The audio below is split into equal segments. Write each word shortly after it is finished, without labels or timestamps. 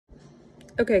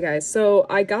Okay guys, so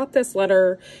I got this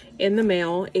letter in the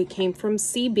mail. It came from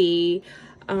CB.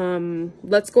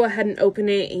 Let's go ahead and open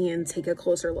it and take a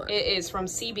closer look. It is from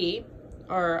CB,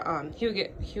 or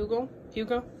Hugo.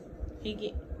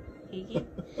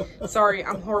 Sorry,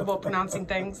 I'm horrible at pronouncing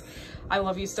things. I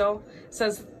love you still. It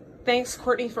says, thanks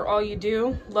Courtney for all you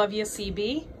do. Love you,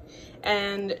 CB.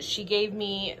 And she gave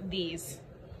me these.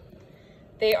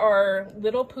 They are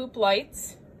little poop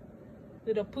lights,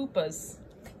 little poopas.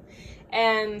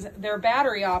 And they're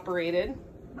battery operated.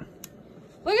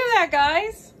 Look at that,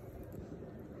 guys.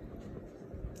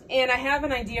 And I have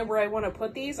an idea where I want to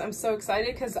put these. I'm so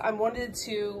excited because I wanted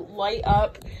to light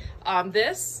up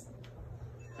this.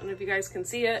 I don't know if you guys can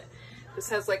see it. This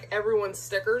has like everyone's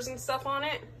stickers and stuff on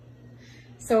it.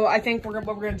 So I think what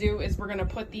we're going to do is we're going to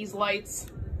put these lights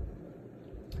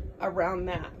around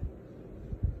that.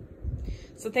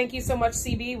 So thank you so much,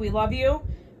 CB. We love you.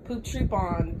 Poop troop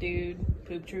on, dude.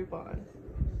 Poop troop on.